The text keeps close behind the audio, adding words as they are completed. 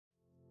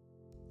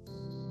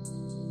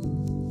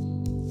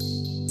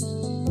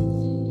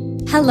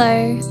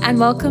Hello, and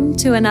welcome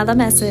to another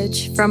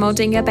message from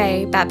Aldinga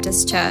Bay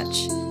Baptist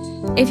Church.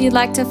 If you'd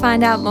like to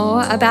find out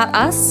more about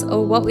us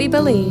or what we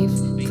believe,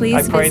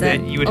 please visit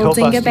that you would help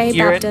us to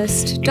hear it,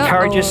 aldingabaybaptist.org.au.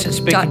 encourage us and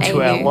speak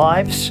into our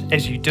lives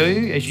as you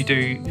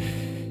do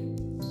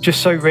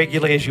just so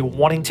regularly as you're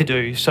wanting to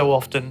do so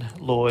often,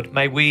 Lord.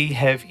 May we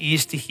have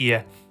ears to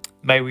hear.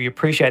 May we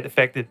appreciate the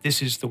fact that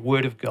this is the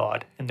word of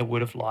God and the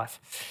word of life.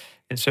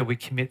 And so we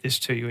commit this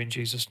to you in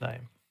Jesus'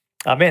 name.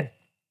 Amen.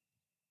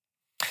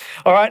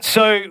 All right,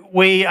 so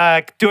we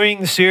are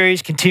continuing the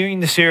series,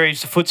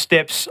 The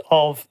Footsteps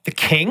of the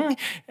King.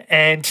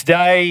 And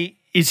today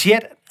is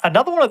yet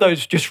another one of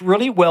those just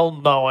really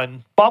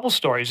well-known Bible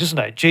stories, isn't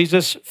it?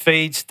 Jesus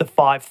feeds the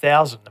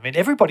 5,000. I mean,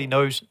 everybody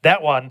knows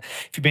that one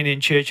if you've been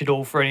in church at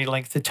all for any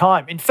length of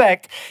time. In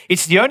fact,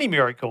 it's the only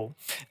miracle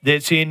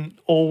that's in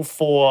all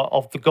four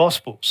of the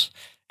Gospels.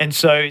 And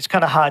so it's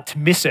kind of hard to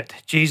miss it,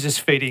 Jesus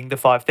feeding the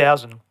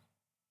 5,000.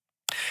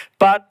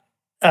 But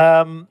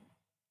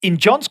in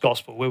John's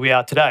Gospel, where we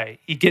are today,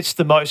 it gets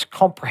the most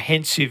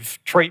comprehensive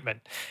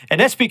treatment.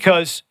 And that's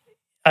because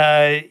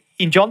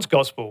in John's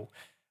Gospel,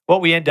 what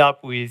we end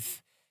up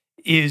with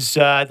is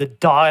the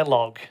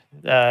dialogue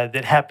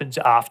that happens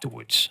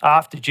afterwards.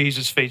 After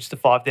Jesus feeds the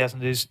 5,000,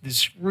 there's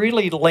this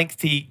really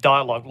lengthy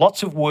dialogue,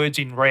 lots of words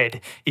in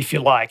red, if you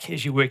like,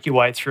 as you work your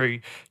way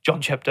through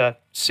John chapter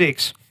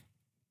 6.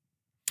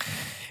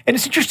 And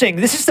it's interesting,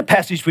 this is the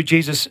passage where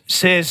Jesus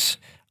says,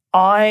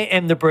 I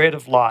am the bread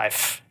of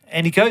life.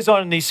 And he goes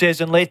on and he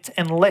says, unless,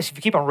 if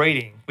you keep on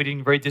reading, we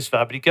didn't read this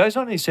far, but he goes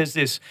on and he says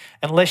this,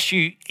 unless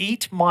you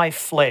eat my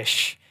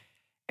flesh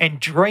and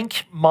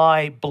drink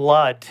my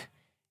blood,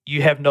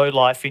 you have no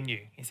life in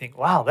you. You think,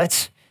 wow,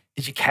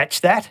 did you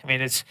catch that? I mean,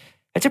 it's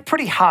a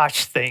pretty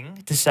harsh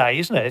thing to say,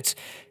 isn't it?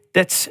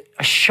 That's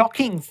a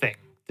shocking thing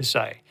to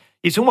say.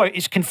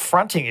 It's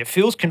confronting. It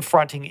feels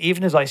confronting,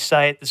 even as I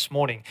say it this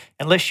morning.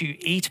 Unless you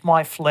eat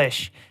my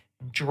flesh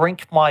and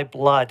drink my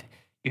blood,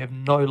 you have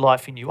no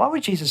life in you. Why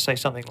would Jesus say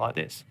something like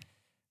this?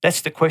 That's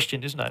the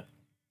question, isn't it?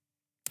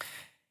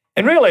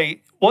 And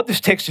really, what this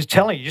text is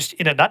telling you, just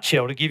in a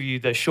nutshell, to give you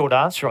the short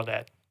answer on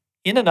that,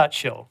 in a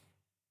nutshell,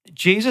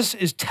 Jesus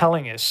is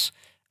telling us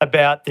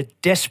about the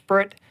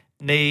desperate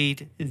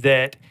need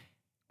that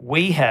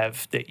we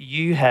have, that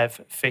you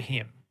have for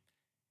him.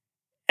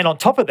 And on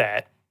top of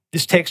that,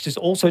 this text is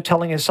also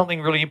telling us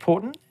something really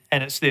important,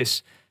 and it's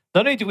this.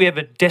 Not only do we have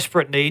a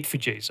desperate need for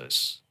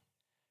Jesus,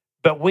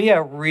 but we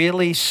are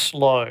really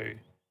slow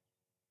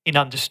in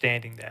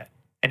understanding that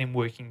and in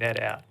working that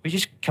out. We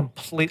just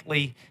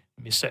completely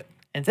miss it.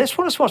 And that's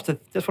what I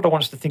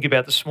want us to think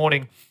about this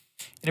morning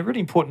in a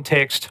really important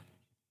text.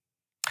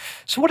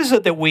 So what is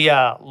it that we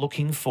are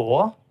looking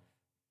for?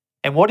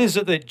 And what is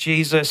it that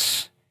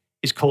Jesus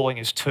is calling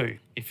us to,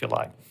 if you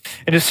like?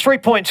 And there's 3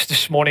 points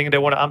this morning that I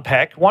want to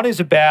unpack. One is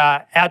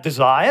about our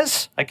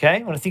desires, okay?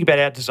 I want to think about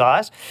our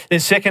desires. Then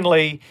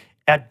secondly,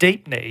 our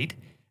deep need.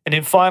 And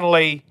then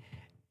finally,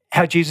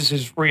 how Jesus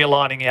is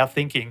realigning our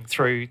thinking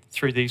through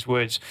these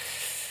words.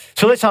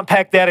 So let's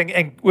unpack that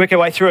and work our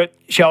way through it,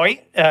 shall we?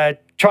 Try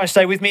and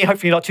stay with me.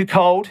 Hopefully not too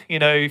cold, if you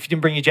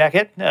didn't bring your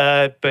jacket.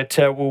 But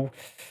we'll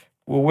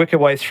work our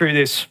way through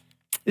this.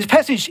 This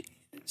passage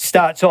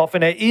starts off,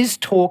 and it is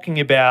talking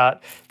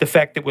about the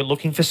fact that we're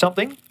looking for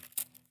something,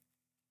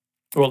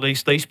 or at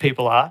least these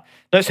people are.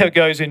 Notice how it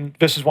goes in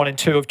verses 1 and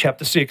 2 of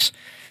chapter 6.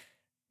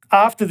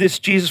 After this,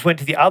 Jesus went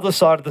to the other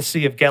side of the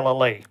Sea of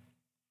Galilee,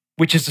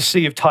 which is the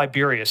Sea of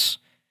Tiberias,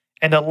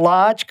 and a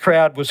large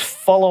crowd was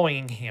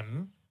following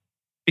him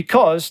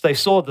because they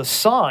saw the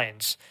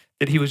signs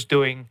that he was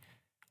doing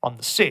on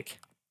the sick.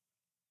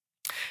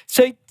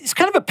 So it's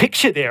kind of a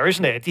picture there,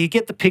 isn't it? Do you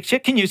get the picture?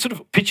 Can you sort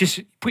of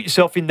put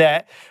yourself in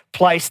that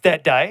place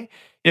that day?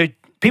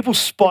 People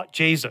spot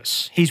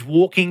Jesus. He's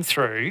walking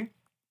through,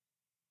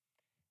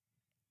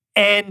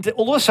 and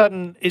all of a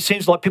sudden, it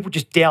seems like people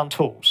just down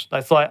tools.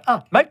 They're like,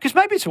 because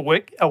maybe it's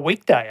a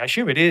weekday. I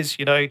assume it is,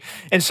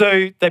 And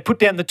so they put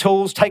down the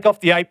tools, take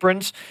off the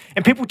aprons,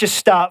 and people just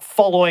start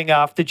following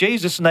after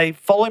Jesus, and they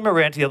follow him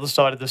around to the other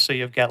side of the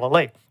Sea of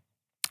Galilee.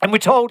 And we're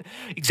told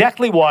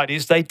exactly why it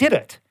is they did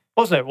it,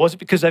 wasn't it? Was it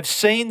because they've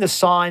seen the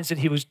signs that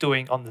he was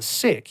doing on the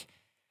sick?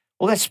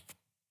 Well, that's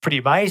pretty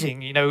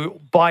amazing.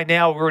 By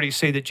now we already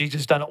see that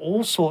Jesus has done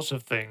all sorts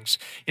of things.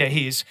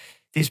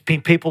 There's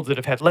been people that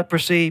have had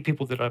leprosy,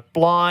 people that are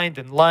blind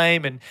and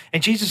lame, and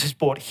Jesus has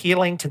brought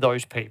healing to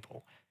those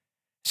people.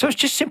 So it's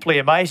just simply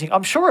amazing.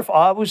 I'm sure if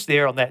I was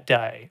there on that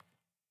day,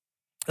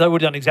 they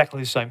would have done exactly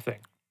the same thing.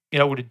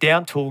 Would have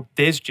down-tooled,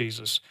 there's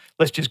Jesus.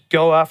 Let's just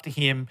go after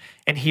him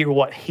and hear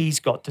what he's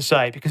got to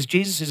say, because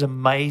Jesus is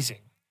amazing.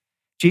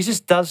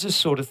 Jesus does this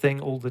sort of thing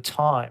all the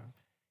time.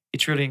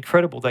 It's really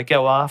incredible. They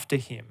go after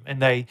him,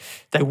 and they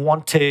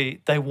want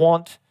Jesus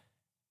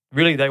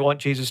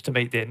to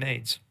meet their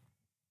needs.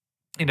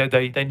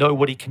 They know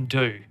what he can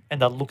do,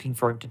 and they're looking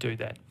for him to do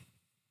that.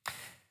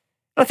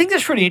 I think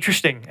that's really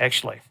interesting,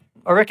 actually.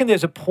 I reckon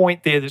there's a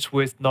point there that's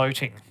worth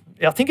noting.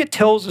 I think it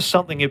tells us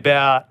something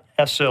about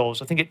ourselves.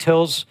 I think it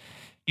tells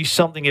you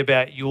something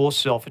about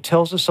yourself. It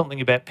tells us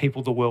something about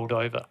people the world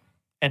over.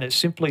 And it's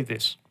simply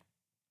this.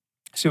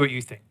 See what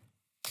you think.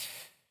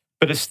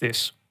 But it's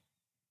this.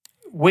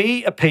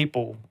 We are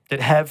people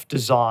that have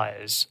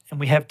desires, and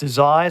we have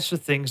desires for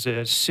things that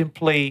are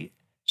simply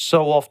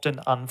so often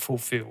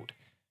unfulfilled.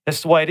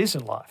 That's the way it is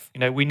in life.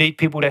 We need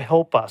people to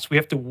help us. We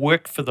have to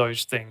work for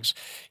those things.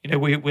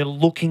 We're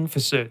looking for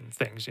certain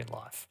things in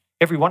life.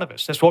 Every one of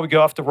us. That's why we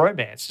go after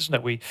romance, isn't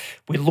it?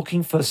 We're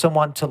looking for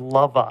someone to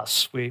love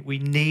us. We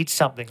need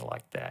something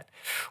like that.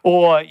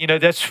 Or,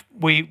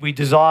 we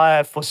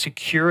desire for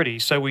security.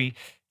 So we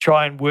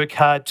try and work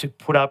hard to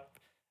put up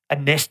a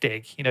nest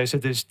egg, so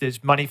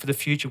there's money for the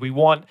future. We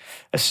want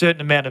a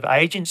certain amount of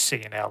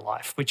agency in our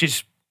life, which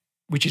is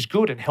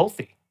good and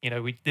healthy.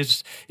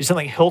 There's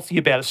something healthy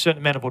about a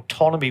certain amount of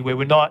autonomy where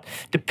we're not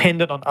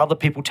dependent on other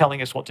people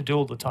telling us what to do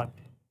all the time.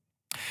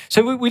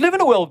 So we live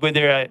in a world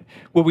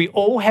where we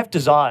all have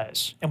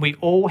desires and we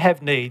all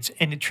have needs,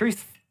 and the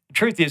truth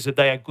is that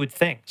they are good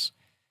things.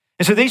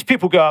 And so these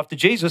people go after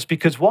Jesus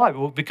because why?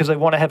 Well, because they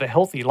want to have a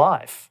healthy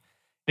life.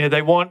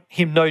 They want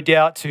him, no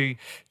doubt, to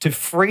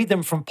free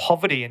them from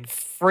poverty and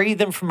free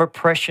them from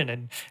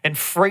oppression and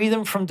free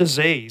them from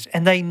disease.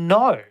 And they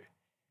know,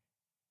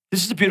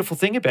 this is the beautiful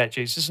thing about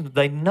Jesus, isn't it?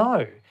 They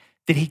know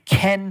that he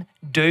can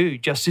do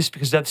just this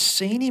because they've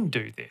seen him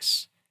do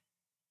this.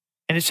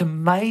 And it's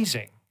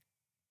amazing.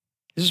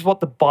 This is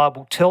what the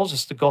Bible tells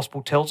us, the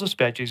gospel tells us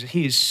about Jesus.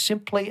 He is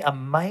simply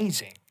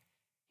amazing.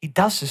 He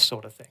does this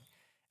sort of thing.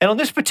 And on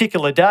this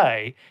particular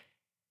day,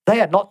 they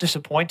are not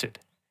disappointed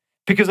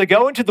because they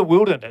go into the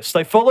wilderness.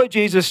 They follow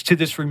Jesus to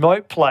this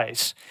remote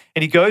place,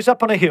 and he goes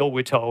up on a hill,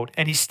 we're told,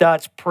 and he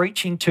starts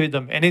preaching to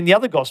them. And in the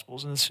other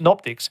gospels, in the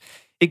synoptics,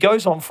 it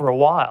goes on for a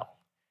while.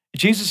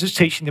 Jesus is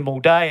teaching them all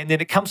day, and then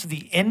it comes to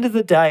the end of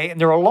the day,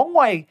 and they're a long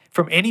way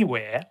from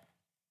anywhere,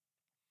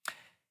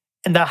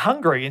 and they're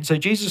hungry. And so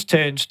Jesus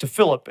turns to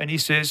Philip and he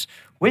says,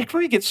 where can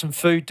we get some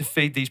food to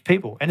feed these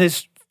people? And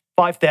there's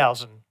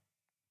 5,000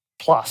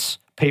 plus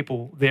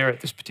people there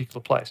at this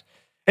particular place.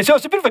 And so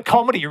it's a bit of a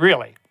comedy,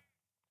 really.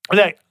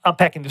 Without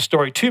unpacking the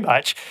story too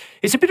much,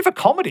 it's a bit of a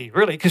comedy,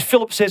 really, because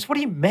Philip says, what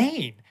do you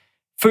mean,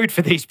 food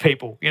for these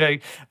people?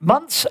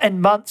 Months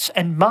and months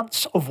and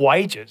months of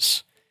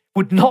wages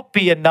would not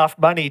be enough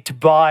money to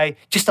buy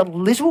just a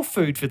little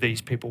food for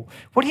these people.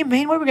 What do you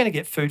mean where we're going to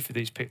get food for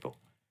these people?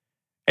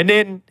 And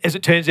then, as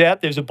it turns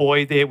out, there's a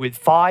boy there with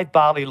 5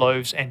 barley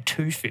loaves and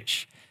 2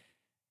 fish.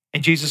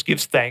 And Jesus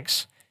gives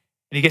thanks,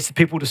 and he gets the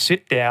people to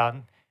sit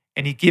down,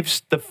 and he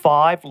gives the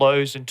 5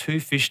 loaves and 2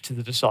 fish to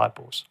the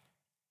disciples.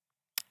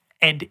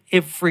 And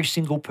every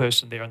single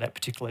person there on that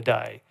particular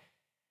day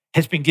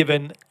has been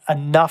given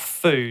enough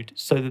food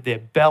so that their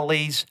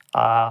bellies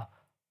are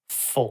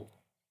full.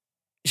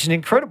 It's an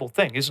incredible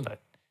thing, isn't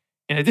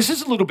it? This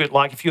is a little bit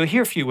like, if you were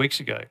here a few weeks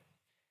ago,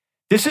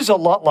 this is a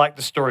lot like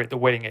the story at the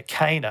wedding at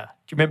Cana.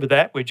 Do you remember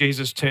that, where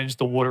Jesus turns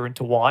the water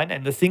into wine?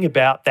 And the thing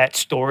about that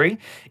story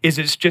is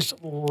it's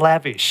just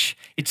lavish.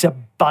 It's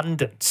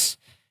abundance.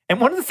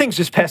 And one of the things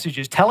this passage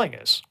is telling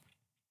us,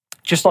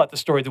 just like the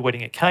story of the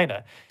wedding at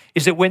Cana,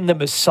 is that when the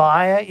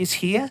Messiah is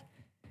here,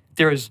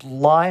 there is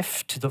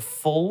life to the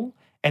full,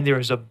 and there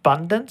is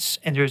abundance,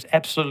 and there is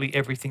absolutely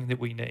everything that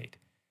we need.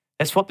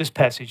 That's what this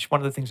passage,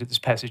 one of the things that this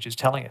passage is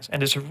telling us.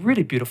 And it's a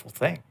really beautiful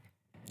thing.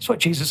 It's what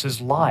Jesus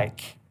is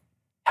like.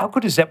 How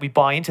good is that we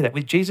buy into that?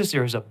 With Jesus,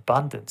 there is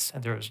abundance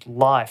and there is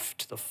life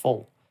to the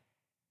full.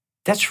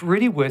 That's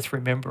really worth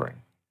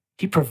remembering.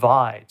 He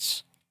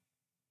provides.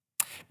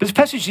 But this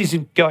passage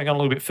isn't going on a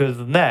little bit further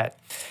than that,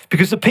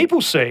 because the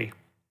people see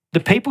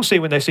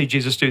when they see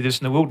Jesus do this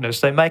in the wilderness,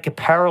 they make a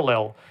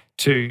parallel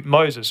to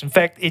Moses. In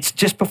fact, it's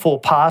just before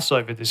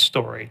Passover, this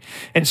story.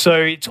 And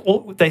so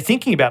they're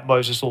thinking about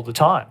Moses all the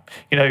time.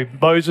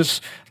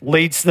 Moses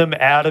leads them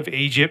out of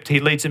Egypt. He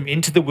leads them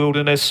into the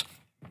wilderness.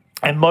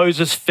 And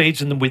Moses feeds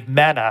them with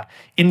manna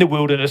in the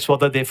wilderness while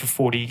they're there for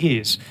 40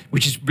 years,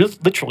 which is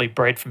literally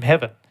bread from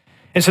heaven.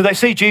 And so they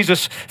see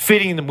Jesus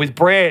feeding them with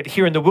bread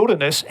here in the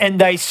wilderness,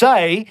 and they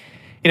say,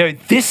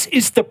 this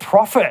is the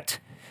prophet,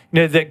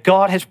 that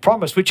God has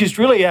promised, which is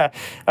really a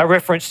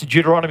reference to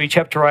Deuteronomy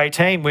chapter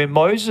 18, where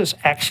Moses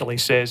actually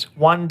says,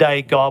 one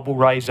day God will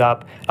raise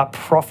up a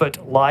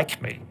prophet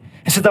like me.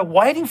 And so they're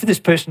waiting for this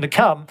person to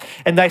come,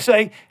 and they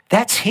say,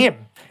 that's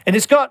him. And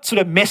it's got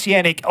sort of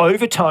messianic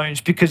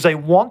overtones because they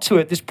want to,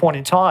 at this point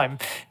in time,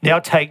 now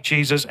take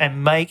Jesus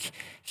and make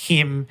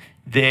him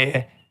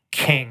their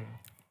king.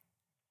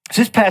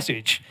 So this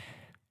passage,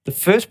 the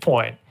first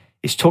point,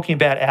 is talking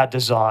about our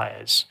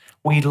desires.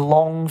 We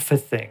long for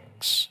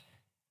things.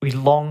 We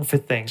long for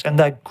things, and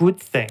they're good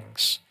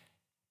things.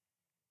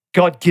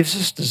 God gives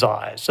us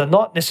desires. They're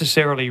not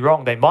necessarily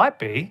wrong. They might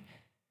be,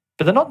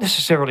 but they're not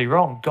necessarily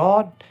wrong.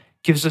 God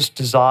gives us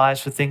desires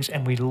for things,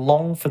 and we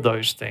long for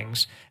those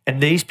things.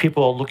 And these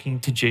people are looking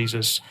to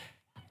Jesus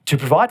to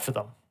provide for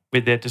them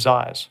with their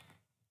desires.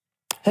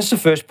 That's the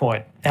first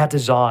point, our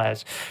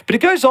desires. But it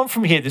goes on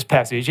from here, this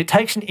passage. It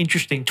takes an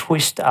interesting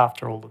twist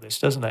after all of this,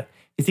 doesn't it?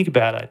 You think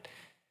about it.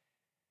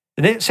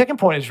 The second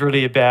point is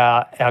really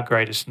about our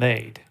greatest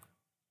need.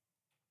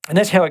 And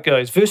that's how it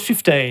goes. Verse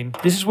 15,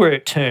 this is where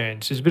it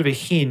turns. There's a bit of a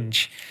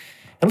hinge.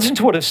 And listen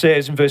to what it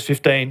says in verse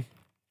 15.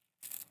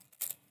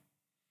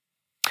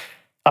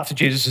 after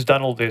Jesus has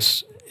done all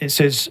this, it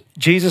says,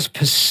 Jesus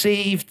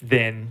perceived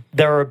then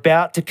they were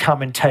about to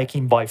come and take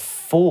him by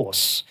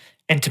force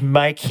and to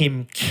make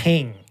him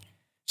king.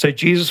 So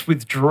Jesus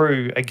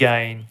withdrew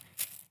again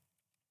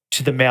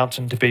to the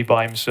mountain to be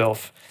by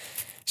himself.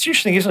 It's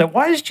interesting, isn't it?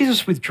 Why does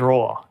Jesus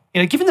withdraw?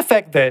 Given the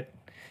fact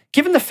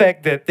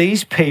that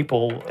these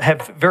people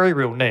have very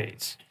real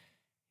needs,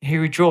 he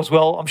withdraws.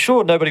 Well, I'm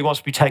sure nobody wants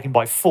to be taken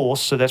by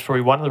force, so that's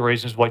probably one of the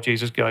reasons why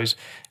Jesus goes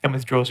and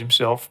withdraws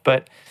himself.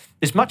 But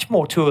there's much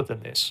more to it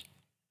than this.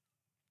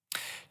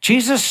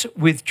 Jesus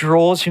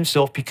withdraws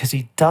himself because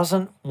he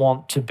doesn't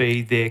want to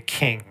be their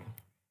king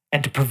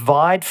and to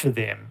provide for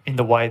them in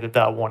the way that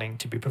they're wanting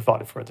to be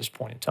provided for at this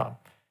point in time.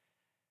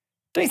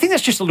 Don't you think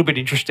that's just a little bit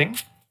interesting?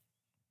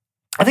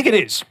 I think it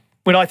is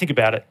when I think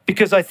about it,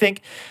 because I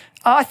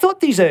thought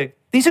these are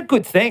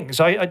good things.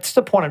 It's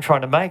the point I'm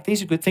trying to make.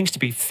 These are good things: to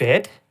be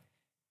fed,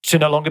 to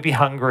no longer be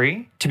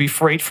hungry, to be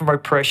freed from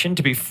oppression,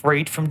 to be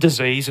freed from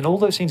disease, and all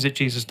those things that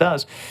Jesus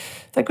does.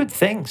 They're good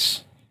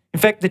things. In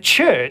fact, the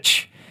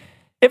church,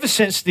 ever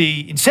since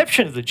the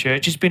inception of the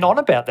church, has been on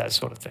about that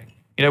sort of thing.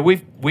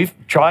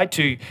 We've tried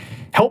to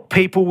help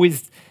people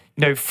with,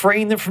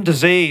 freeing them from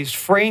disease,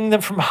 freeing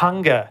them from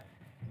hunger,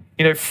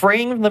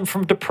 freeing them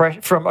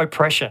from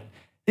oppression.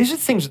 These are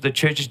things that the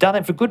church has done,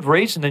 and for good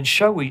reason, and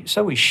so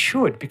we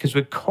should, because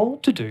we're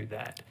called to do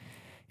that.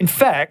 In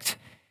fact,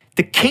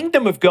 the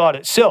kingdom of God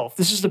itself,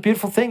 this is the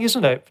beautiful thing,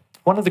 isn't it?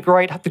 One of the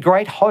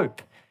great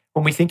hope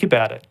when we think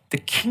about it. The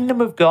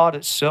kingdom of God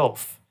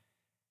itself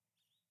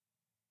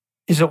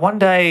is that one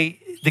day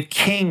the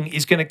King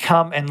is going to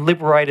come and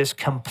liberate us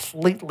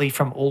completely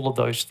from all of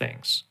those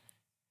things.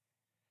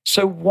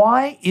 So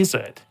why is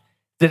it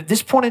that at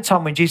this point in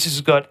time, when Jesus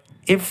has got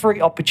every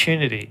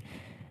opportunity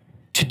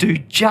to do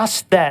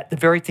just that, the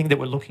very thing that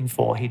we're looking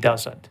for, he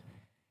doesn't?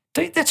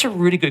 That's a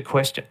really good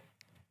question.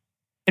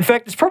 In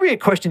fact, it's probably a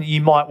question that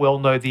you might well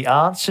know the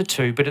answer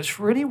to, but it's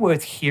really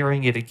worth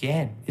hearing it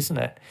again, isn't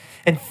it?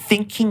 And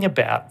thinking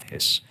about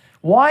this.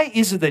 Why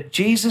is it that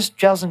Jesus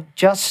doesn't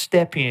just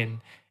step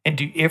in and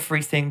do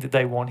everything that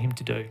they want him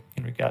to do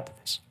in regard to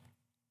this?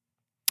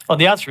 Well,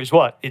 the answer is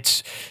what?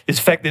 It's in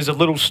fact, there's a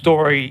little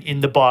story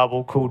in the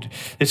Bible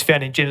it's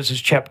found in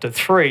Genesis chapter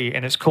 3,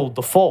 and it's called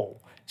the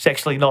fall. It's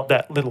actually not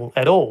that little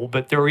at all,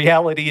 but the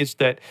reality is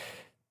that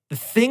the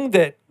thing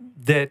that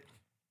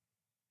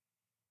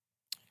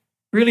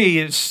really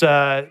is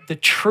the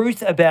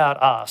truth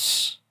about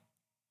us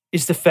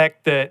is the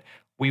fact that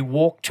we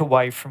walked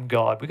away from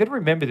God. We've got to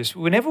remember this.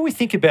 Whenever we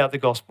think about the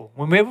gospel,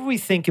 whenever we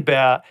think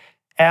about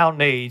our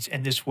needs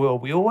in this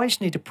world, we always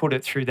need to put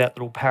it through that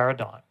little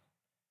paradigm.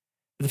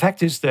 The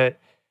fact is that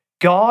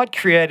God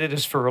created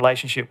us for a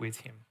relationship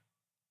with him.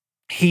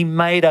 He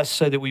made us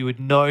so that we would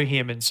know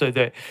him and so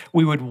that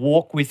we would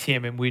walk with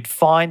him and we'd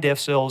find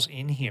ourselves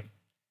in him.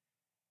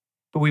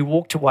 But we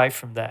walked away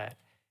from that.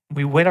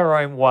 We went our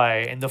own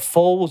way, and the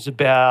fall was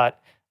about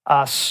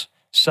us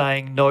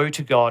saying no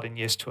to God and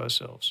yes to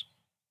ourselves.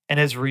 And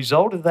as a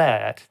result of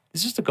that,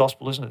 this is the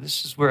gospel, isn't it?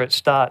 This is where it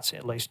starts,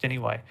 at least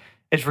anyway.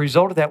 As a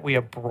result of that, we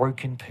are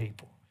broken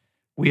people.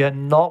 We are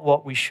not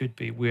what we should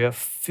be. We are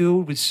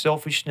filled with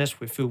selfishness.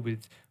 We're filled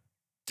with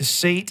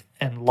deceit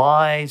and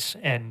lies.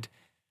 And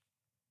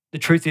the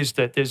truth is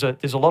that there's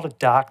a lot of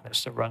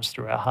darkness that runs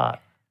through our heart.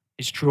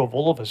 It's true of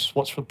all of us.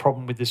 What's the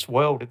problem with this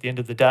world at the end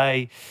of the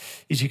day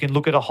is you can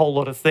look at a whole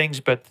lot of things,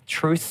 but the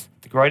truth,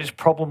 the greatest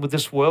problem with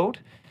this world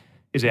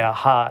is our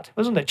heart.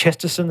 Wasn't it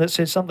Chesterton that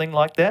said something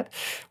like that?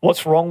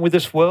 What's wrong with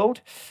this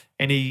world?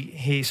 And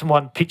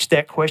someone pitched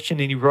that question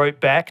and he wrote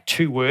back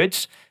 2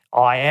 words,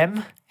 I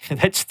am.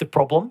 That's the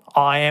problem.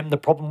 I am the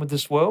problem with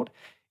this world.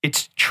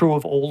 It's true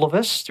of all of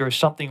us. There is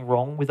something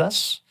wrong with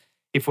us,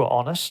 if we're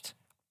honest.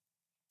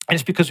 And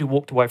it's because we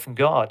walked away from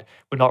God.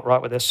 We're not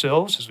right with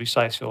ourselves, as we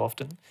say so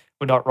often.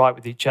 We're not right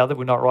with each other.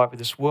 We're not right with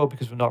this world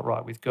because we're not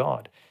right with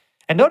God.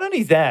 And not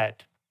only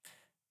that,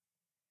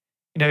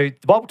 the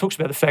Bible talks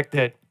about the fact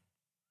that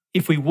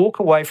if we walk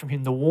away from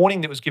him, the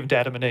warning that was given to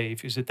Adam and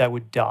Eve is that they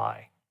would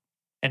die.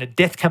 And a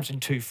death comes in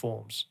 2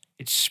 forms.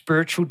 It's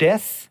spiritual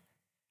death,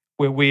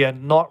 where we are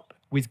not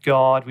with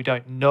God. We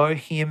don't know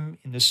him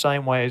in the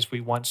same way as we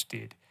once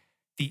did.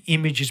 The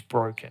image is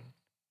broken.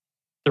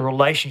 The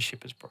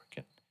relationship is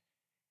broken.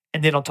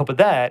 And then on top of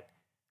that,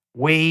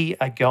 we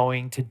are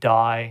going to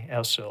die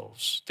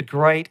ourselves, the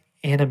great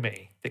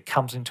enemy that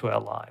comes into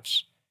our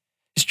lives.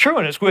 It's true,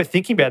 and it's worth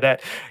thinking about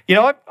that.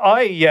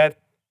 I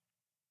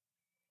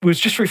was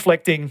just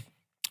reflecting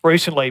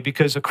recently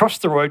because across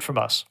the road from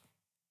us,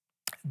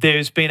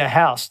 there's been a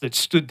house that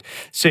stood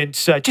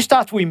since just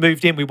after we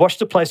moved in. We watched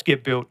the place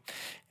get built,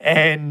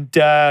 and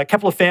a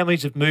couple of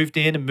families have moved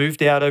in and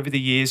moved out over the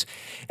years.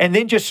 And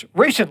then just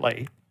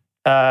recently,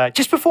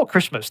 just before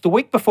Christmas, the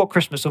week before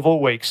Christmas of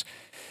all weeks,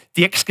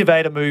 the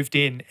excavator moved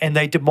in and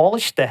they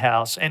demolished the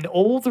house, and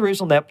all there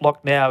is on that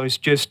block now is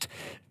just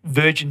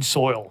virgin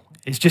soil.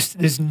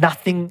 There's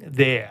nothing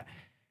there.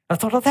 I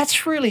thought,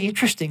 that's really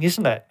interesting,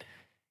 isn't it?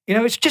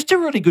 It's just a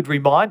really good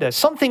reminder.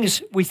 Some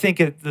things we think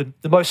are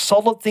the most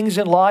solid things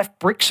in life,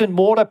 bricks and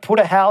mortar, put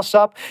a house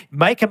up,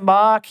 make a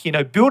mark,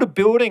 build a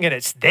building, and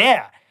it's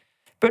there.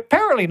 But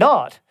apparently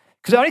not,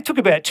 because it only took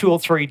about 2 or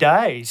 3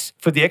 days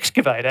for the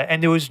excavator,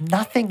 and there was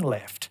nothing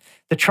left.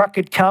 The truck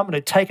had come and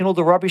had taken all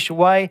the rubbish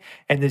away,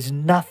 and there's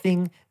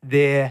nothing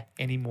there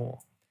anymore.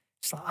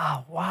 It's like,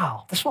 oh,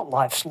 wow, that's what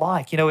life's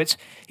like.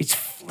 It's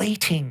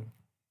fleeting.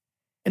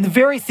 And the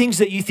very things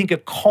that you think are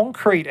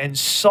concrete and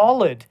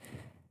solid,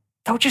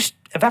 they'll just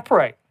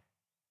evaporate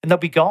and they'll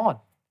be gone.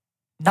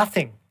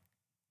 Nothing.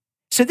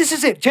 So this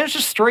is it.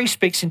 Genesis 3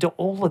 speaks into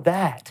all of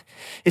that.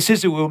 It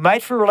says that we were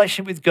made for a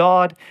relationship with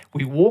God.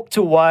 We walked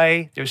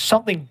away. There's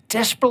something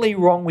desperately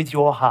wrong with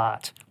your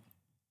heart.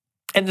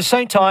 And at the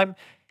same time,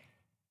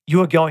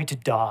 you are going to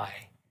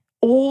die.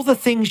 All the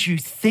things you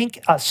think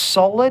are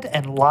solid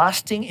and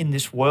lasting in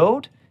this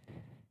world,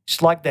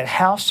 it's like that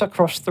house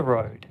across the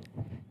road.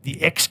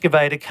 The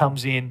excavator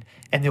comes in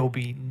and there will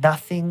be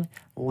nothing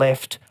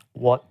left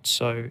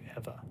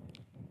whatsoever.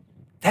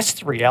 That's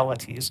the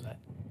reality, isn't it?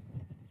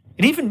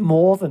 And even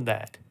more than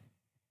that,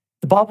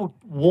 the Bible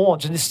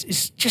warns, and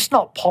it's just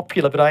not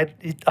popular, but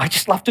I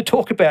just love to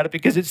talk about it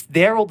because it's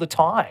there all the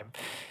time.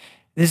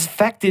 The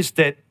fact is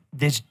that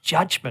there's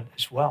judgment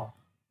as well.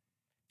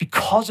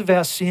 Because of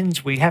our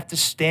sins, we have to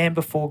stand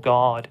before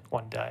God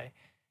one day,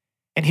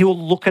 and he will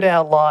look at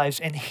our lives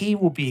and he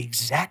will be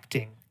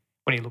exacting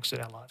when he looks at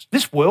our lives.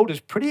 This world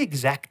is pretty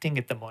exacting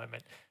at the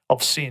moment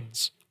of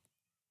sins,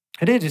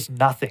 and it is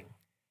nothing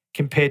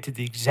compared to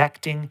the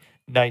exacting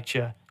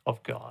nature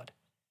of God.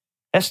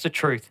 That's the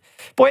truth.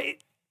 Boy,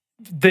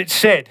 that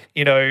said,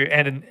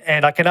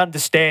 and I can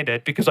understand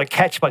it because I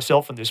catch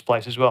myself in this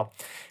place as well.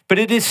 But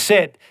it is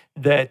said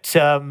that,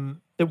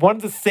 that one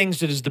of the things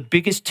that is the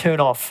biggest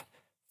turn-off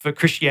for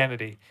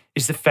Christianity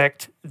is the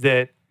fact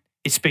that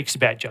it speaks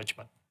about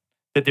judgment,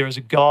 that there is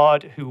a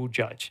God who will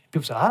judge.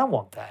 People say, I don't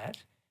want that.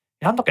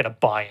 I'm not going to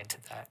buy into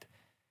that.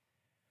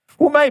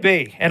 Well,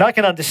 maybe, and I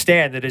can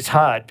understand that it's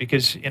hard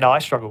because, I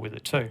struggle with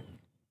it too.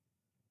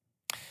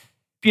 But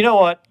you know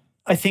what?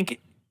 I think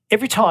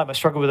every time I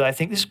struggle with it, I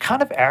think this is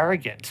kind of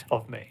arrogant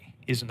of me,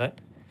 isn't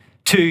it?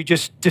 To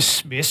just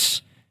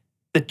dismiss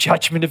the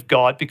judgment of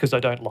God because I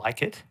don't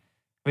like it.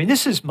 I mean,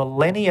 this is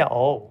millennia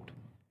old,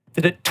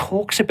 that it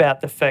talks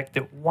about the fact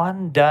that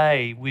one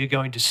day we're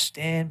going to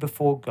stand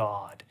before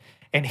God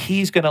and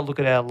he's going to look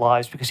at our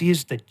lives because he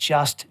is the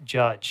just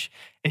judge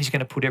and he's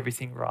going to put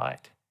everything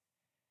right.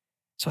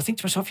 So I think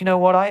to myself, you know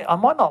what? I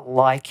might not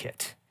like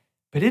it,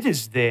 but it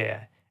is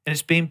there. And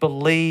it's been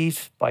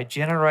believed by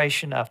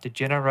generation after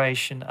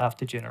generation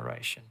after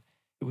generation.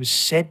 It was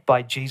said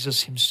by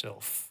Jesus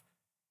himself.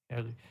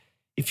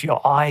 If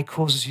your eye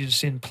causes you to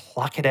sin,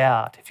 pluck it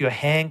out. If your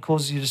hand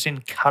causes you to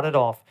sin, cut it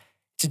off.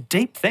 It's a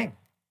deep thing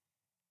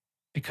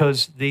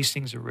because these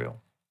things are real.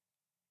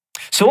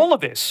 So all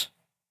of this,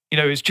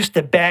 is just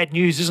the bad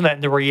news, isn't it?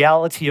 And the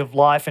reality of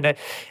life. And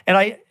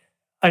I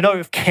know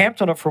I've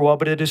camped on it for a while,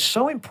 but it is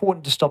so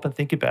important to stop and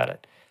think about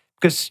it.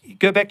 Because you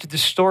go back to the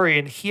story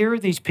and here are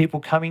these people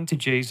coming to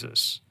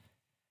Jesus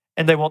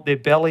and they want their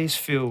bellies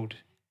filled.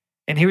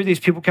 And here are these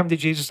people coming to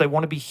Jesus, they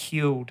want to be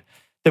healed.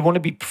 They want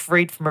to be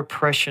freed from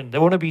oppression. They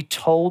want to be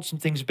told some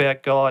things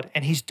about God,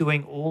 and he's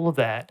doing all of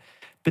that.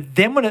 But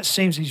then when it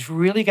seems he's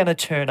really going to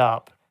turn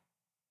up,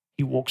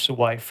 he walks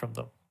away from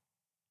them.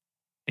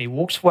 And he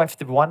walks away for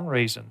the one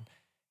reason,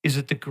 is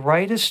that the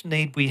greatest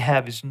need we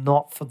have is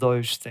not for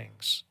those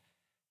things.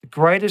 The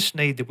greatest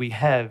need that we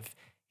have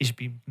is to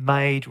be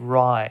made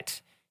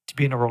right, to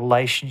be in a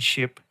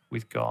relationship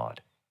with God.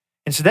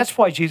 And so that's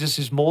why Jesus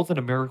is more than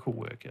a miracle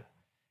worker,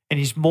 and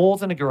he's more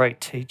than a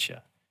great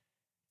teacher.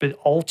 But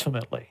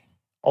ultimately,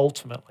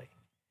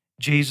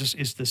 Jesus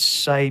is the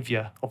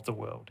Savior of the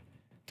world.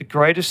 The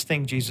greatest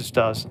thing Jesus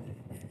does,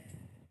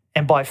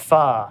 and by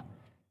far,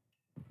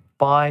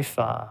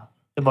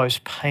 the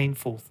most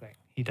painful thing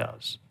he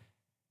does,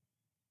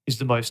 is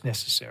the most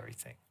necessary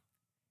thing.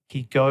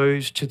 He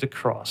goes to the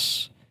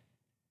cross,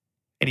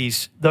 and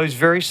he's those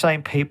very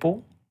same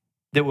people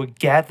that were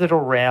gathered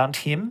around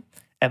him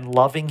and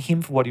loving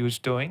him for what he was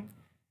doing,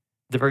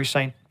 the very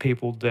same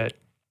people that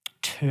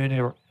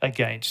turn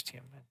against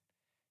him.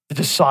 The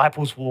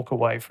disciples walk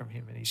away from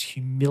him and he's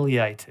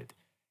humiliated.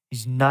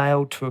 He's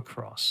nailed to a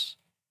cross.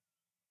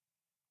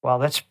 Wow,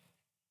 that's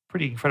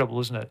pretty incredible,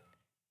 isn't it?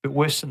 But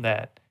worse than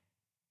that,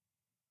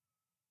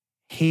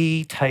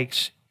 he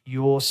takes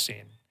your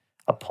sin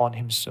upon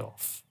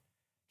himself.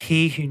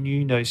 He who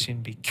knew no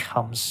sin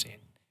becomes sin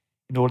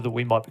in order that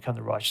we might become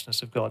the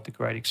righteousness of God, the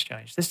great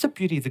exchange. That's the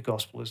beauty of the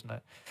gospel, isn't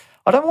it?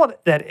 I don't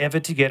want that ever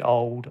to get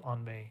old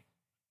on me.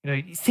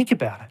 You think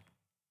about it.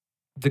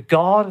 The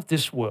God of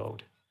this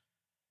world,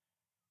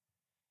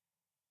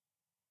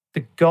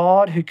 the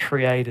God who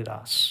created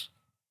us,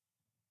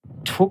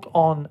 took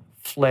on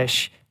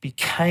flesh,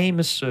 became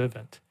a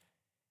servant,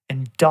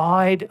 and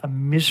died a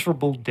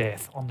miserable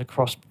death on the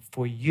cross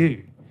for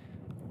you.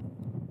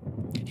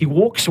 He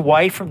walks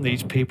away from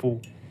these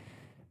people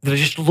that are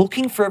just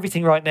looking for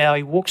everything right now.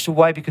 He walks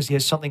away because he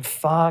has something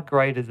far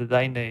greater that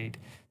they need,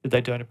 that they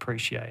don't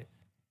appreciate.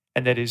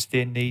 and that is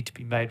their need to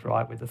be made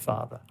right with the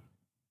Father.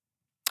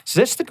 So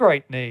that's the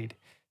great need.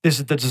 There's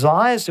the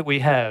desires that we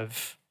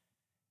have,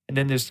 and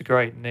then there's the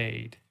great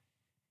need.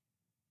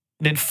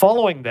 And then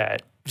following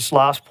that, this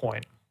last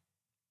point,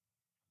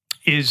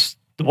 is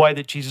the way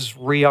that Jesus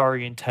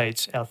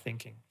reorientates our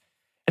thinking.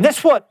 And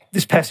that's what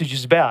this passage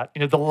is about.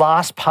 The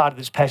last part of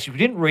this passage, we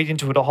didn't read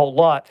into it a whole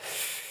lot,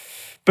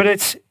 but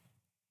it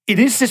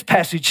is this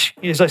passage,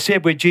 as I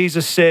said, where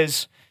Jesus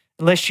says,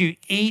 unless you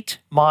eat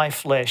my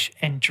flesh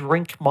and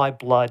drink my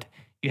blood,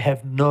 you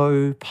have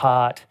no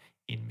part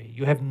in me.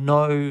 You have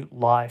no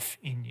life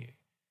in you.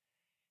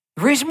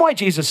 The reason why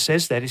Jesus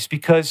says that is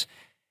because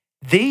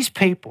these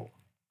people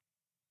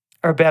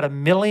are about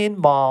 1 million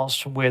miles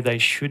from where they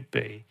should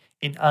be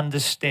in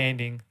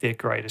understanding their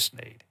greatest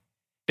need.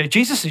 Now,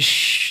 Jesus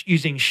is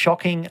using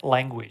shocking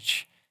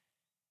language,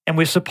 and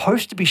we're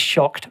supposed to be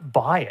shocked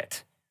by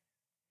it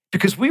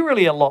because we're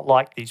really a lot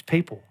like these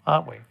people,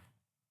 aren't we?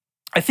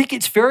 I think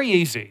it's very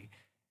easy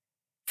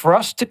for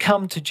us to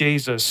come to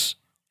Jesus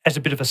as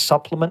a bit of a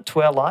supplement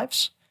to our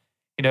lives.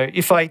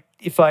 If I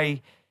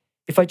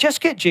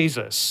just get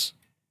Jesus,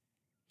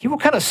 he will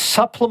kind of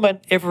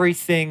supplement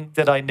everything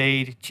that I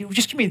need. He will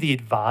just give me the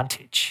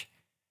advantage.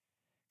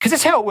 Because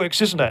that's how it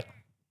works, isn't it?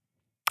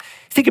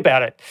 Think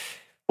about it.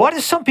 Why do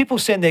some people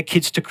send their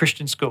kids to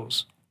Christian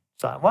schools?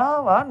 So,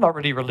 well, I'm not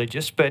really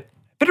religious, but a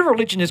bit of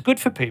religion is good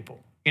for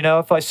people.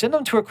 If I send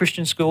them to a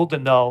Christian school,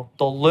 then they'll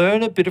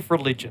learn a bit of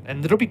religion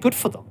and it'll be good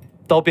for them.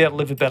 They'll be able to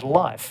live a better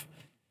life.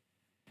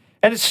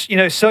 And it's,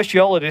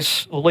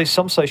 sociologists, or at least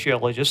some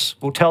sociologists,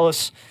 will tell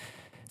us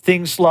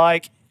things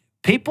like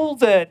people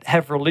that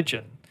have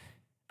religion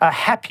are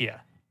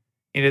happier.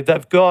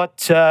 They've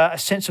got a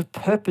sense of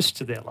purpose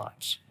to their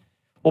lives.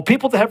 Or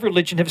people that have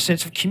religion have a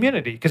sense of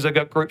community because they've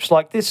got groups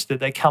like this that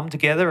they come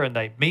together and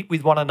they meet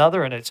with one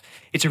another, and it's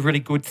a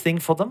really good thing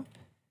for them.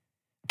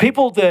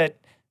 People that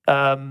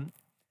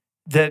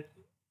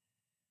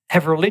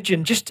have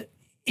religion just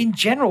in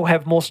general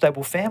have more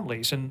stable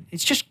families, and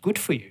it's just good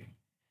for you.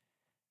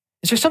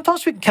 And so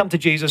sometimes we can come to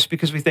Jesus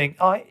because we think,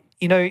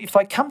 if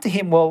I come to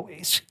him, well,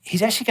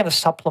 he's actually going to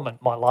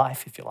supplement my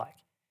life, if you like.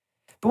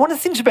 But one of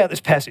the things about this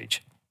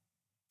passage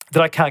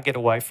that I can't get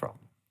away from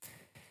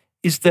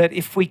is that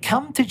if we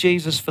come to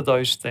Jesus for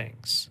those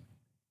things,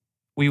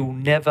 we will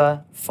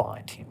never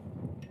find him.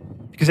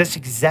 Because that's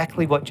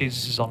exactly what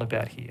Jesus is on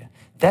about here.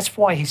 That's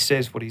why he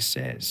says what he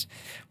says.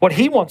 What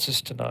he wants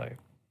us to know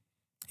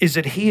is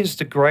that he is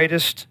the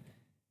greatest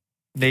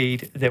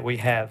need that we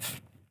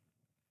have.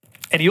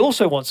 And he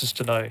also wants us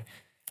to know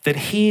that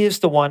he is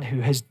the one who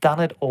has done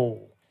it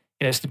all.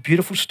 It's the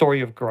beautiful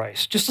story of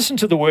grace. Just listen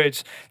to the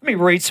words. Let me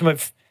read some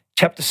of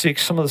chapter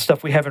 6, some of the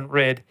stuff we haven't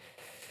read.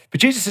 But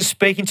Jesus is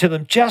speaking to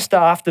them just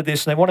after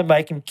this, and they want to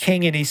make him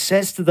king, and he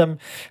says to them,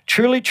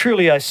 "Truly,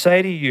 truly, I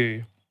say to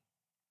you,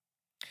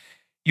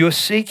 you are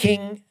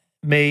seeking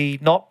me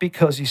not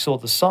because you saw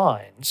the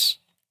signs,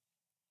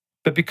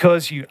 but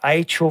because you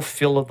ate your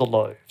fill of the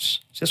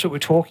loaves." So that's what we're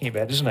talking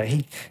about, isn't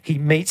it? He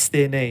meets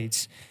their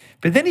needs.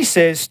 But then he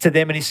says to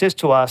them, and he says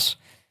to us,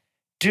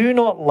 "Do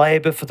not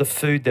labor for the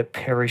food that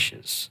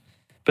perishes,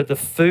 but the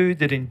food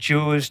that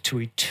endures to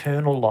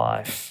eternal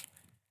life,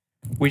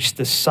 which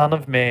the Son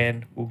of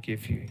Man will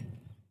give you."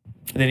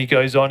 And then he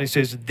goes on, he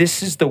says,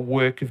 "This is the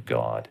work of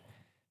God,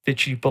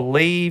 that you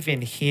believe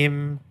in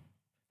him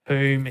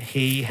whom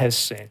he has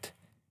sent."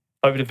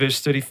 Over to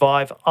verse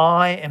 35,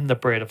 "I am the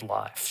bread of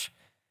life.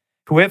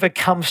 Whoever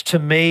comes to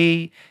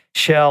me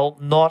shall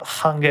not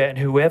hunger, and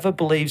whoever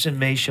believes in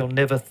me shall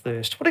never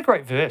thirst." What a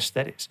great verse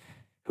that is.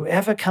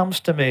 Whoever comes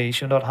to me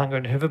shall not hunger,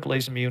 and whoever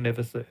believes in me will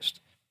never thirst.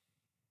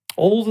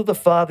 All that the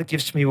Father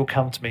gives to me will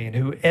come to me, and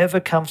whoever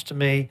comes to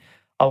me,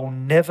 I will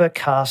never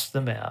cast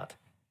them out.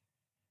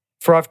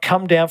 For I've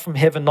come down from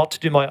heaven not to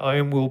do my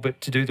own will, but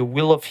to do the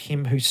will of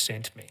him who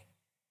sent me.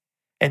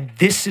 And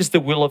this is the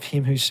will of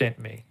him who sent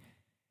me,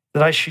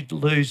 that I should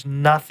lose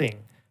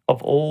nothing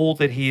of all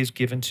that he has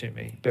given to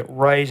me, but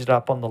raise it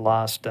up on the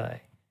last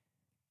day.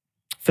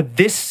 For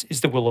this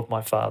is the will of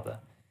my Father,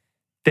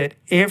 that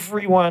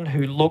everyone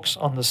who looks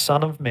on the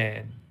Son of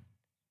Man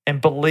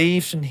and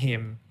believes in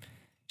him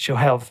shall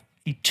have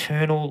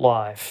eternal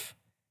life,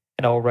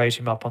 and I will raise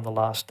him up on the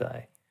last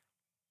day.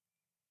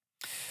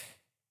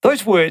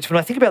 Those words, when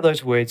I think about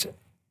those words,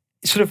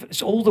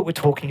 it's all that we're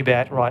talking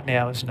about right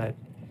now, isn't it?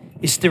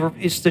 It's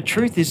the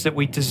truth is that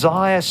we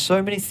desire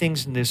so many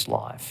things in this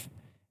life,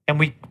 and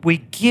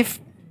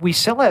we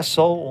sell our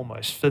soul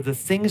almost for the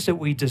things that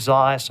we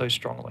desire so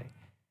strongly.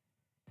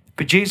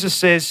 But Jesus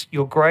says,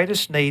 your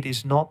greatest need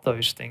is not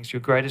those things.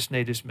 Your greatest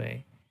need is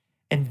me.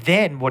 And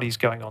then what he's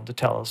going on to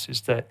tell us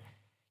is that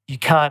you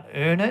can't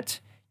earn it,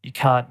 you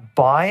can't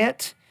buy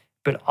it,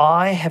 but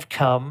I have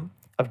come,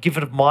 I've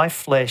given of my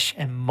flesh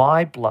and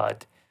my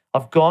blood.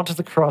 I've gone to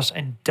the cross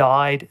and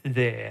died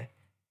there.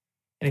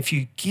 And if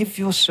you give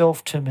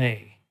yourself to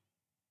me,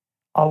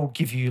 I will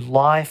give you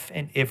life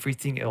and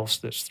everything else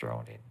that's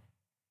thrown in.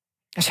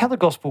 That's how the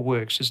gospel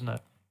works, isn't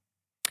it?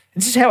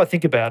 And this is how I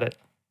think about it.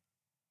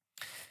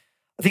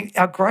 I think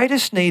our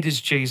greatest need is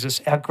Jesus.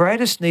 Our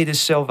greatest need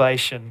is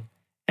salvation.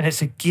 And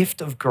it's a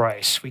gift of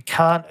grace. We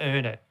can't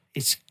earn it.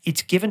 It's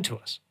given to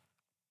us.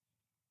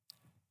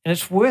 And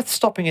it's worth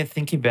stopping and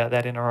thinking about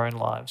that in our own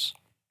lives.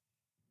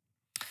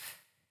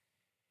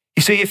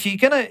 You see, if we're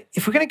going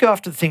to go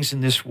after the things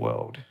in this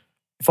world,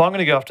 if I'm going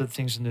to go after the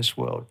things in this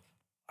world,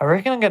 I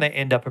reckon I'm going to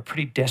end up a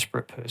pretty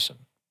desperate person.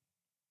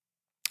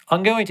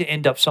 I'm going to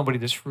end up somebody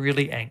that's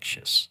really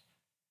anxious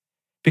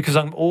because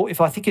if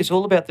I think it's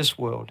all about this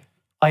world,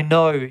 I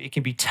know it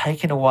can be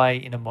taken away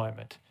in a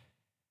moment.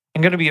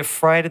 I'm going to be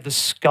afraid of the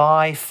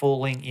sky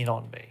falling in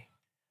on me.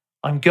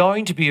 I'm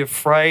going to be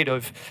afraid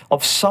of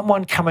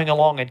someone coming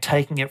along and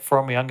taking it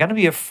from me. I'm going to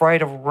be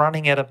afraid of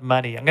running out of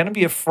money. I'm going to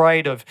be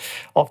afraid of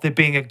there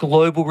being a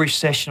global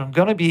recession. I'm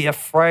going to be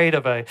afraid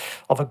of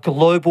a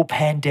global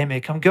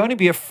pandemic. I'm going to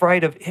be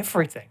afraid of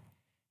everything.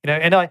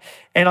 And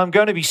I'm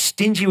going to be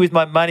stingy with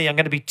my money. I'm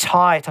going to be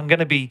tight. I'm going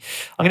to be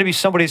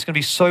somebody who's going to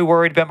be so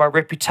worried about my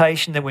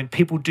reputation that when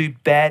people do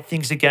bad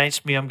things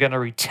against me, I'm going to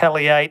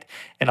retaliate,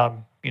 and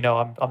I'm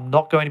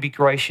not going to be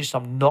gracious.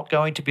 I'm not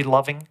going to be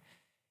loving.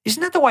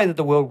 Isn't that the way that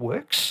the world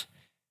works?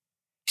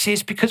 See,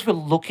 it's because we're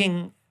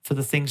looking for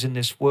the things in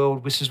this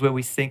world. This is where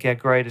we think our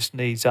greatest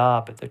needs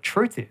are. But the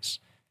truth is,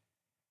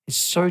 it's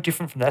so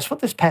different from that. That's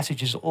what this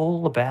passage is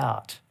all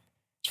about.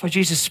 That's why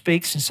Jesus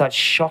speaks in such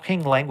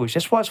shocking language.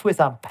 That's why it's worth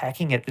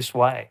unpacking it this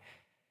way.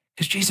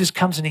 Because Jesus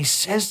comes and he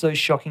says those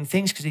shocking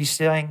things because he's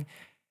saying,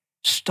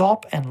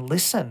 stop and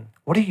listen.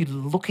 What are you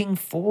looking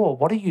for?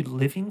 What are you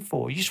living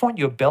for? You just want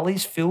your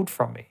bellies filled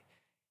from me.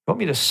 You want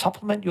me to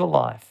supplement your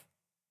life.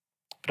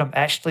 But I'm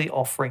actually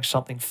offering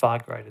something far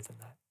greater than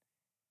that.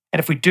 And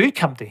if we do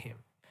come to him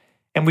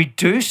and we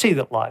do see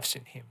that life's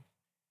in him,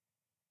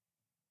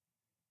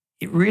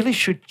 it really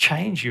should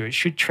change you. It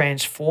should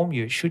transform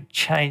you. It should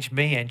change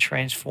me and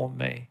transform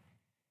me.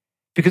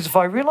 Because if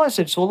I realize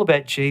that it's all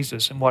about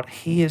Jesus and what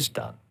he has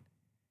done,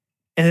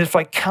 and that if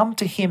I come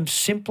to him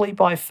simply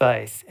by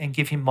faith and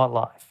give him my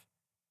life,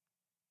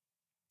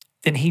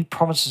 then he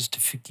promises to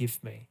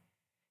forgive me.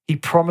 He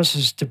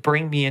promises to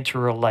bring me into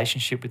a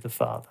relationship with the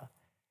Father.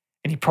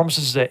 And he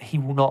promises that he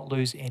will not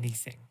lose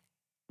anything.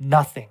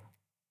 Nothing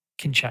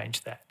can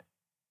change that.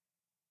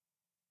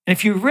 And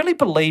if you really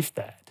believe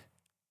that,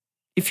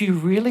 if you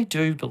really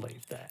do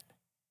believe that,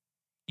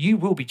 you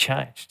will be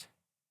changed.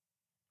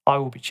 I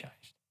will be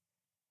changed.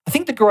 I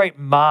think the great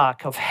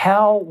mark of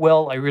how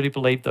well I really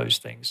believe those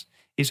things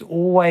is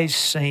always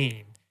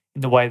seen in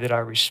the way that I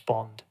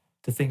respond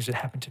to things that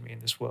happen to me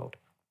in this world.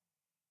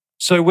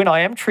 So when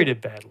I am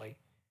treated badly,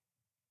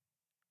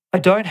 I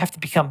don't have to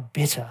become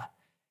bitter.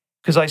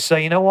 Because I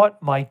say, you know what?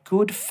 My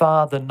good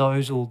Father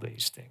knows all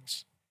these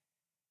things.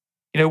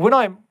 When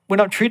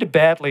I'm treated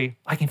badly,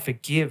 I can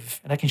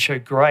forgive and I can show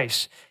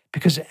grace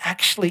because it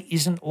actually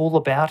isn't all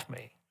about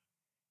me.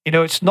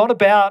 It's not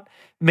about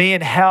me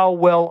and how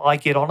well I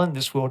get on in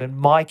this world and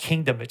my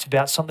kingdom. It's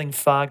about something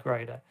far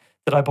greater,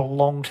 that I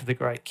belong to the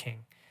great King,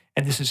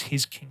 and this is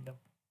his kingdom.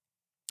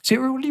 See, it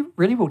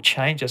really will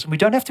change us, and we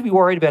don't have to be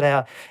worried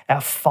about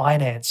our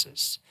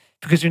finances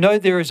because we know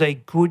there is a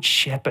good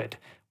shepherd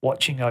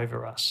watching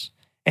over us,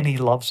 and he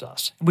loves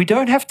us. We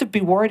don't have to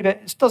be worried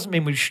about, this doesn't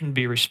mean we shouldn't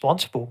be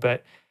responsible,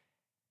 but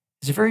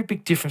there's a very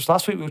big difference.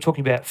 Last week we were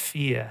talking about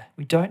fear.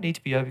 We don't need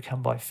to be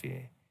overcome by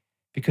fear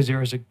because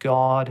there is a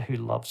God who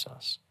loves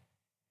us.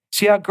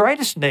 See, our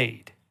greatest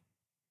need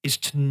is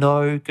to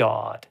know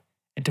God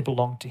and to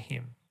belong to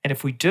him. And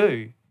if we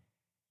do,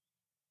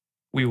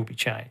 we will be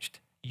changed.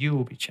 You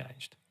will be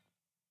changed.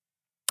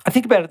 I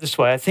think about it this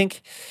way. I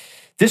think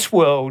this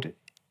world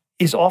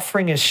is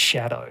offering us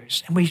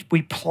shadows, and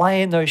we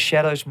play in those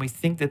shadows and we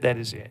think that that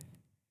is it.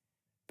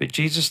 But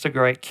Jesus, the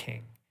great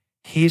King,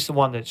 he's the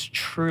one that's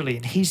truly,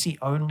 and he's the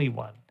only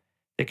one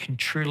that can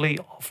truly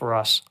offer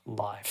us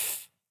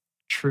life,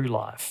 true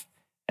life,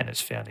 and it's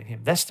found in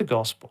him. That's the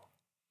gospel.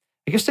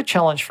 I guess the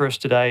challenge for us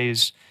today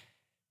is,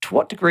 to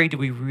what degree do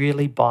we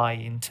really buy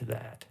into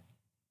that?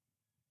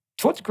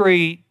 To what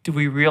degree do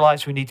we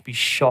realize we need to be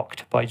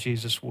shocked by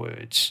Jesus'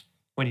 words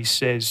when he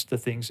says the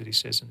things that he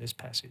says in this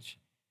passage?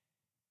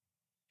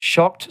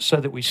 Shocked so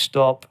that we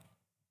stop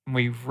and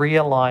we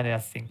realign our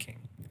thinking.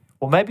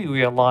 Or maybe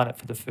we align it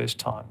for the first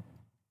time,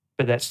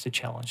 but that's the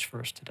challenge for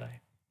us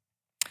today.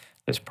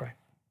 Let's pray.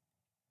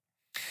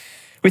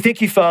 We thank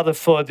you, Father,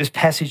 for this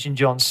passage in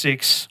John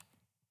 6,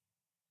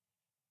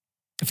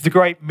 for the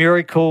great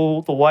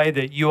miracle, the way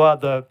that you are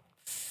the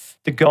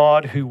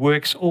God who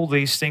works all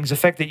these things, the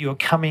fact that you are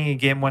coming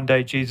again one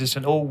day, Jesus,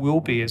 and all will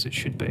be as it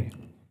should be.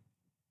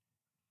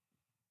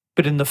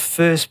 But in the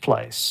first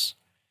place,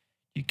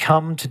 you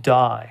come to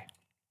die.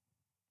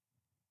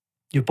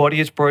 Your body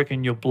is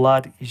broken, your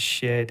blood is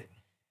shed.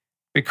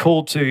 We're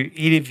called to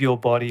eat of your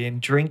body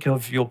and drink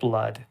of your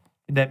blood.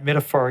 In that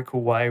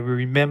metaphorical way, we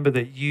remember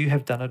that you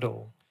have done it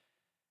all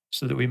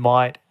so that we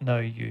might know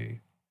you.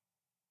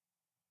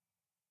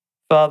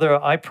 Father,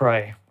 I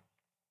pray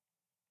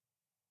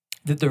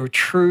that the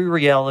true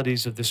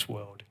realities of this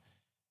world,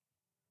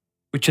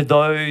 which are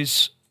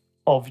those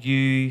of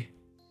you,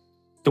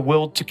 the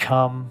world to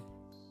come,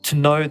 to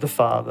know the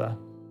Father,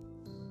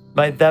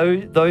 may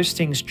those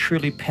things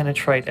truly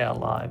penetrate our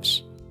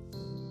lives.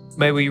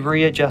 May we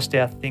readjust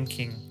our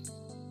thinking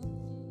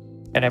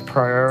and our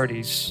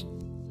priorities.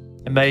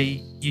 And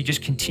may you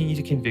just continue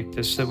to convict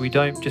us so we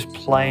don't just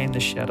play in the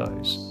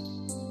shadows,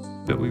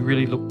 but we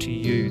really look to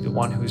you, the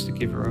one who is the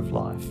giver of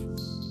life.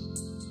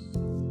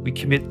 We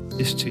commit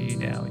this to you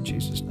now in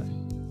Jesus'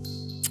 name.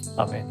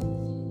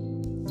 Amen.